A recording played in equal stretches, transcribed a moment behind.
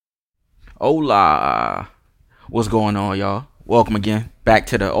Hola. What's going on, y'all? Welcome again back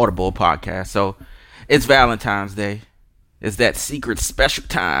to the Audible podcast. So, it's Valentine's Day. It's that secret special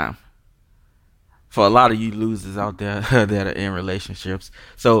time for a lot of you losers out there that are in relationships.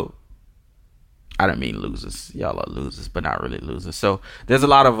 So, I don't mean losers. Y'all are losers, but not really losers. So, there's a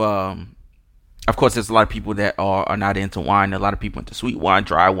lot of course, there's a lot of people that are not into wine. A lot of people into sweet wine,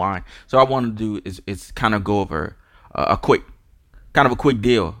 dry wine. So, what I want to do is kind of go over a quick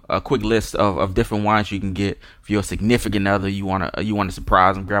deal, a quick list of different wines you can get for your significant other. You wanna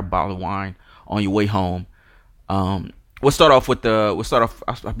surprise them, grab a bottle of wine on your way home. We'll start off.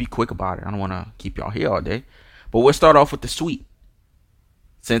 I'll be quick about it. I don't want to keep y'all here all day, but we'll start off with the sweet.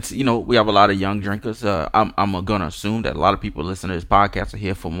 Since we have a lot of young drinkers, I'm gonna assume that a lot of people listening to this podcast are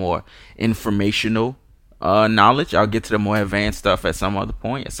here for more informational knowledge. I'll get to the more advanced stuff at some other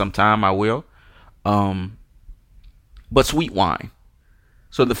point. At some time, I will. But sweet wine.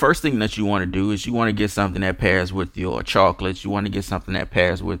 So the first thing that you want to do is you want to get something that pairs with your chocolates. You want to get something that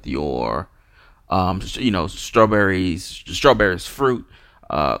pairs with your, strawberries, fruit,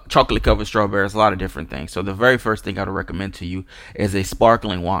 chocolate covered strawberries, a lot of different things. So the very first thing I would recommend to you is a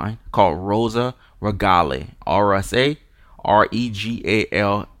sparkling wine called Rosa Regale. RSAREGALE.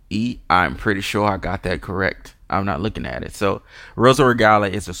 I'm pretty sure I got that correct. I'm not looking at it. So Rosa Regale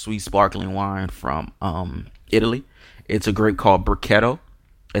is a sweet sparkling wine from Italy. It's a grape called Brichetto.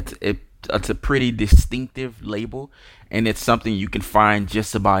 It's a pretty distinctive label, and it's something you can find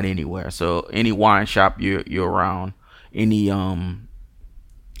just about anywhere. So any wine shop you're around, any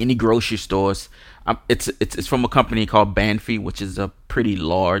grocery stores. It's from a company called Banfi, which is a pretty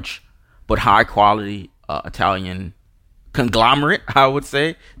large but high quality Italian conglomerate. I would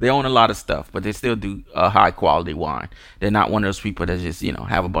say they own a lot of stuff, but they still do high quality wine. They're not one of those people that just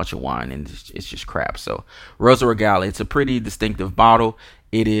have a bunch of wine and it's just crap. So Rosa Regale, it's a pretty distinctive bottle.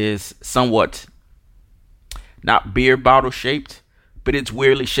 It is somewhat not beer bottle shaped, but it's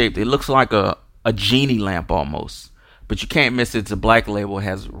weirdly shaped. It looks like a genie lamp almost, but you can't miss it. It's a black label. It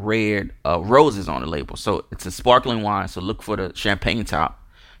has red roses on the label. So it's a sparkling wine. So look for the champagne top.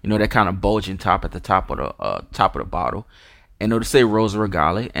 That kind of bulging top at the top of the bottle, and it'll say Rosa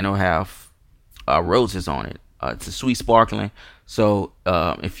Regale, and it'll have roses on it. It's a sweet sparkling. So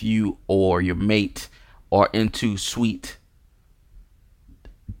if you or your mate are into sweet,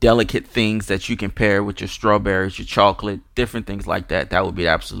 delicate things that you can pair with your strawberries, your chocolate, different things like that, that would be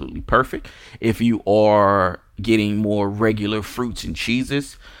absolutely perfect. If you are getting more regular fruits and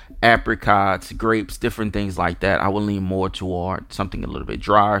cheeses, apricots, grapes, different things like that, I would lean more toward something a little bit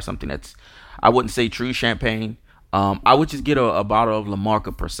drier, something that's, I wouldn't say true champagne. I would just get a bottle of La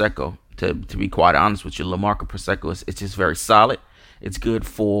Marca Prosecco. To be quite honest with you, La Marca Prosecco it's just very solid. It's good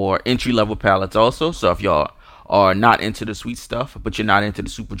for entry level palates also. So if y'all are not into the sweet stuff, but you're not into the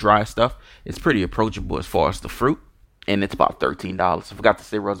super dry stuff, it's pretty approachable as far as the fruit, and it's about $13. I forgot to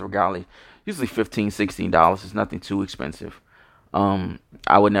say Rosa Regale, usually $15, $16. It's nothing too expensive.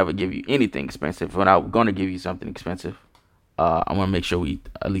 I would never give you anything expensive. When I'm going to give you something expensive, I want to make sure we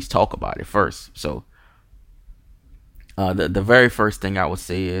at least talk about it first. So the very first thing I would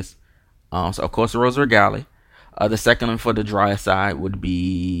say is, so of course, Rosa Regale. The second one for the drier side would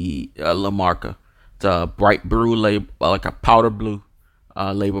be La Marca. It's a bright blue label, like a powder blue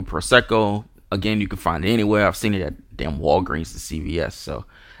label Prosecco. Again, you can find it anywhere. I've seen it at damn Walgreens and CVS. So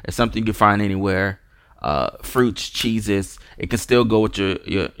it's something you can find anywhere. Fruits, cheeses. It can still go with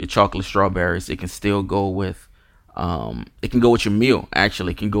your chocolate strawberries. It can still go with your meal.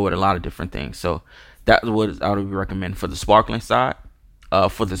 Actually, it can go with a lot of different things. So that's what I would recommend for the sparkling side.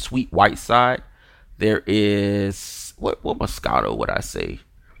 For the sweet white side, there is what Moscato would I say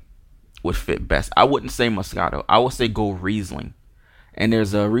would fit best? I wouldn't say Moscato. I would say go Riesling. And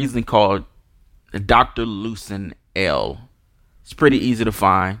there's a Riesling called Dr. Lucen L. It's pretty easy to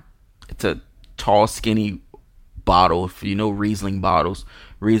find. It's a tall, skinny bottle. If you know Riesling bottles,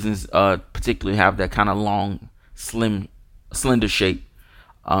 Rieslings particularly have that kind of long, slender shape.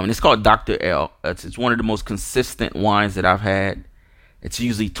 And it's called Dr. L. It's one of the most consistent wines that I've had. It's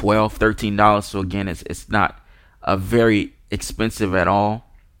usually $12, $13. So again, it's not very expensive at all.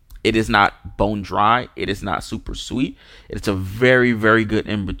 It is not bone dry. It is not super sweet. It's a very, very good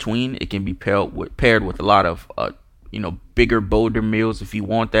in between. It can be paired with a lot of bigger, bolder meals if you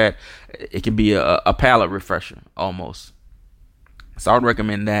want that. It can be a palate refresher almost. So I would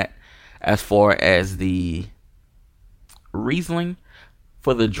recommend that. As far as the Riesling,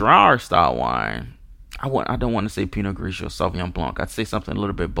 for the drier style wine, I don't want to say Pinot Grigio or Sauvignon Blanc. I'd say something a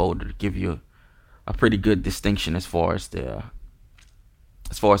little bit bolder to give you a pretty good distinction as far as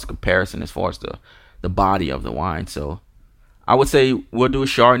comparison, as far as the body of the wine. So I would say we'll do a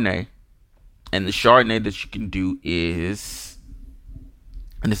Chardonnay. And the Chardonnay that you can do is,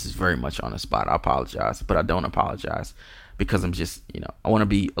 and this is very much on the spot. I apologize, but I don't apologize because I'm just, I want to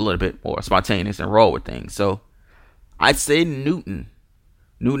be a little bit more spontaneous and roll with things. So I'd say Newton.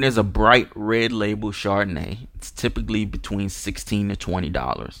 Newton is a bright red label Chardonnay. It's typically between $16 to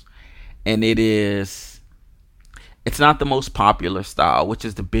 $20, and it's not the most popular style, which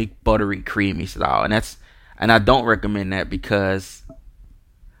is the big buttery creamy style, and I don't recommend that because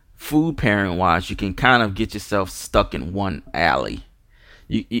food pairing wise, you can kind of get yourself stuck in one alley.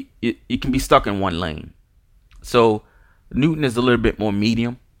 You can be stuck in one lane. So Newton is a little bit more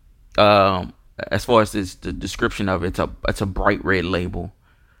medium. As far as the description of it, it's a bright red label.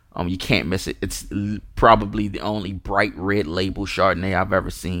 You can't miss it. It's probably the only bright red label Chardonnay I've ever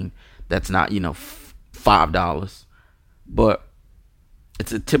seen that's not $5. But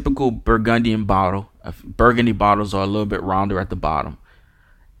it's a typical Burgundian bottle. Burgundy bottles are a little bit rounder at the bottom,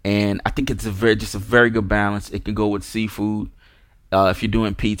 and I think it's just a very good balance. It can go with seafood. If you're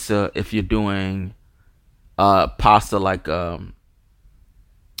doing pizza, if you're doing pasta like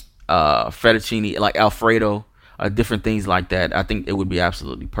fettuccine, like Alfredo, different things like that, I think it would be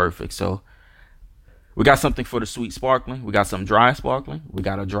absolutely perfect. So we got something for the sweet sparkling. We got some dry sparkling. We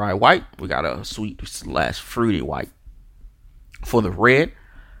got a dry white. We got a sweet / fruity white. For the red,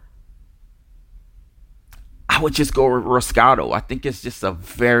 I would just go with Roscato. I think it's just a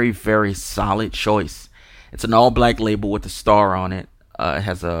very, very solid choice. It's an all black label with a star on it. It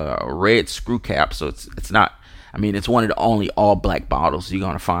has a red screw cap, so it's not. I mean, it's one of the only all black bottles you're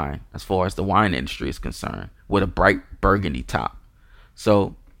gonna find as far as the wine industry is concerned, with a bright burgundy top.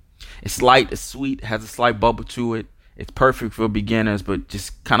 So it's light, it's sweet, has a slight bubble to it. It's perfect for beginners, but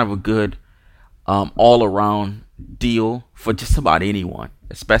just kind of a good all around deal for just about anyone.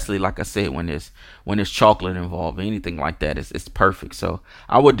 Especially like I said, when there's chocolate involved, anything like that, it's perfect. So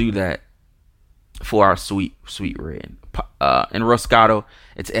I would do that for our sweet red. And Roscato,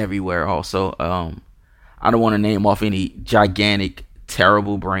 it's everywhere. Also, I don't want to name off any gigantic,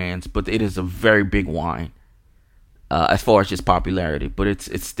 terrible brands, but it is a very big wine as far as just popularity. But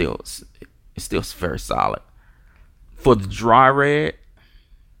it's still very solid. For the dry red,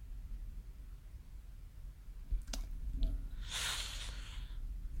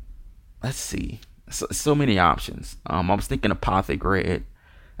 let's see. So many options. I was thinking Apothic Red.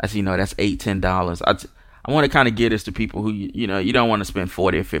 As you know, that's $8-10. I want to kind of get this to people who you don't want to spend $40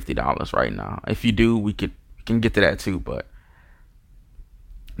 or $50 right now. If you do, we can get to that too. But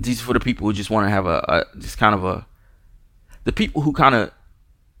these are for the people who just want to have the people who kind of,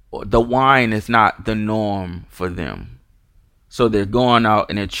 the wine is not the norm for them. So they're going out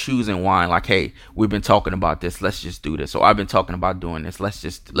and they're choosing wine like, hey, we've been talking about this. Let's just do this. So I've been talking about doing this.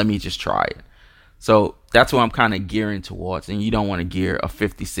 Let me just try it. So that's what I'm kind of gearing towards. And you don't want to gear a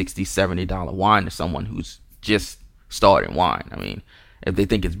 $50, $60, $70 wine to someone who's just starting wine. I mean, if they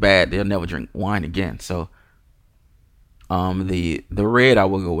think it's bad, they'll never drink wine again. So the red I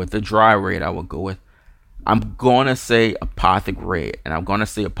will go with, the dry red I will go with. I'm going to say Apothic Red. And I'm going to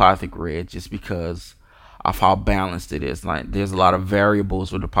say Apothic Red just because of how balanced it is. Like, there's a lot of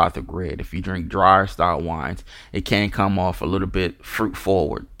variables with Apothic Red. If you drink drier style wines, it can come off a little bit fruit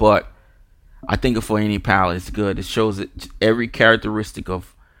forward. But I think for any palate, it's good. It shows every characteristic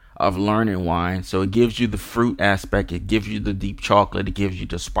of learning wine. So it gives you the fruit aspect. It gives you the deep chocolate. It gives you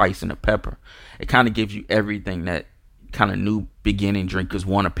the spice and the pepper. It kind of gives you everything that kind of new beginning drinkers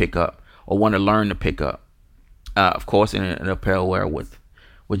want to pick up or want to learn to pick up. Of course, in a pale ware with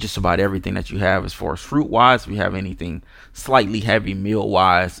just about everything that you have as far as fruit wise. If you have anything slightly heavy meal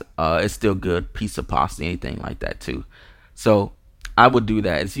wise, it's still good. Pizza, pasta, anything like that too. So I would do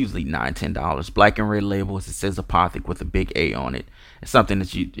that. It's usually $9-10. Black and red labels. It says Apothic with a big A on it. It's something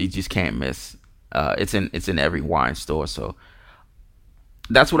that you just can't miss. It's in every wine store. So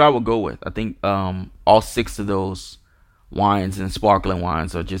that's what I would go with. I think all 6 of those wines and sparkling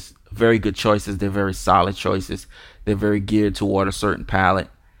wines are just very good choices. They're very solid choices. They're very geared toward a certain palate,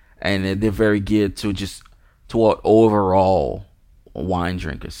 and they're very geared toward overall wine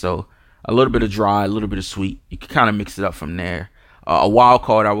drinkers. So a little bit of dry, a little bit of sweet. You can kind of mix it up from there. A wild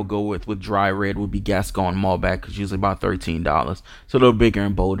card I would go with dry red would be Gascon Malbec, it's usually about $13. It's a little bigger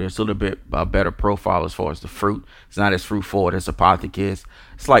and bolder. It's a little bit better profile as far as the fruit. It's not as fruit forward as Apothic is.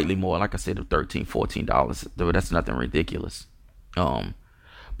 Slightly more, like I said, of $13-14. That's nothing ridiculous.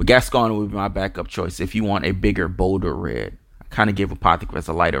 But Gascon would be my backup choice if you want a bigger, bolder red. I kind of give Apothic as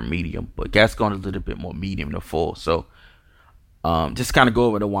a lighter medium, but Gascon is a little bit more medium to full. So just kind of go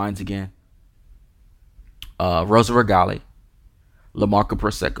over the wines again. Rosa Regale, La Marca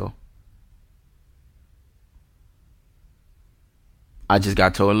Prosecco, I just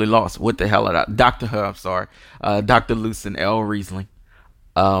got totally lost. What the hell? I'm sorry. Dr. Lucin L. Riesling,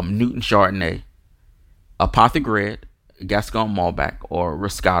 Newton Chardonnay, Apothic Red, Gascon Malbec, or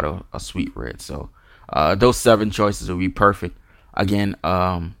Roscato, a sweet red. So those 7 choices would be perfect. Again,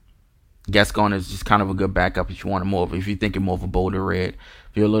 Gascon is just kind of a good backup if you want if you're thinking more of a bolder red.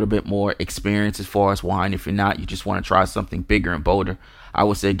 If you're a little bit more experienced as far as wine, if you're not, you just want to try something bigger and bolder, I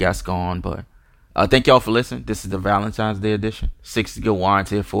would say Gascon. But thank y'all for listening. This is the Valentine's Day edition. 6 good wines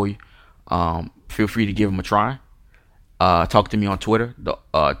here for you. Feel free to give them a try. Talk to me on Twitter, the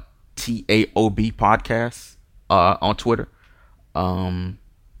TAOB podcast on Twitter.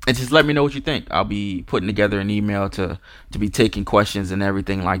 And just let me know what you think. I'll be putting together an email to be taking questions and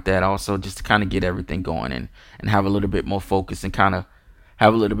everything like that. Also, just to kind of get everything going and have a little bit more focus and kind of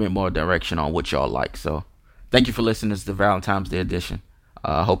have a little bit more direction on what y'all like. So thank you for listening to the Valentine's Day edition.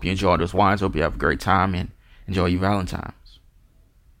 I hope you enjoy those wines. Hope you have a great time and enjoy your Valentine.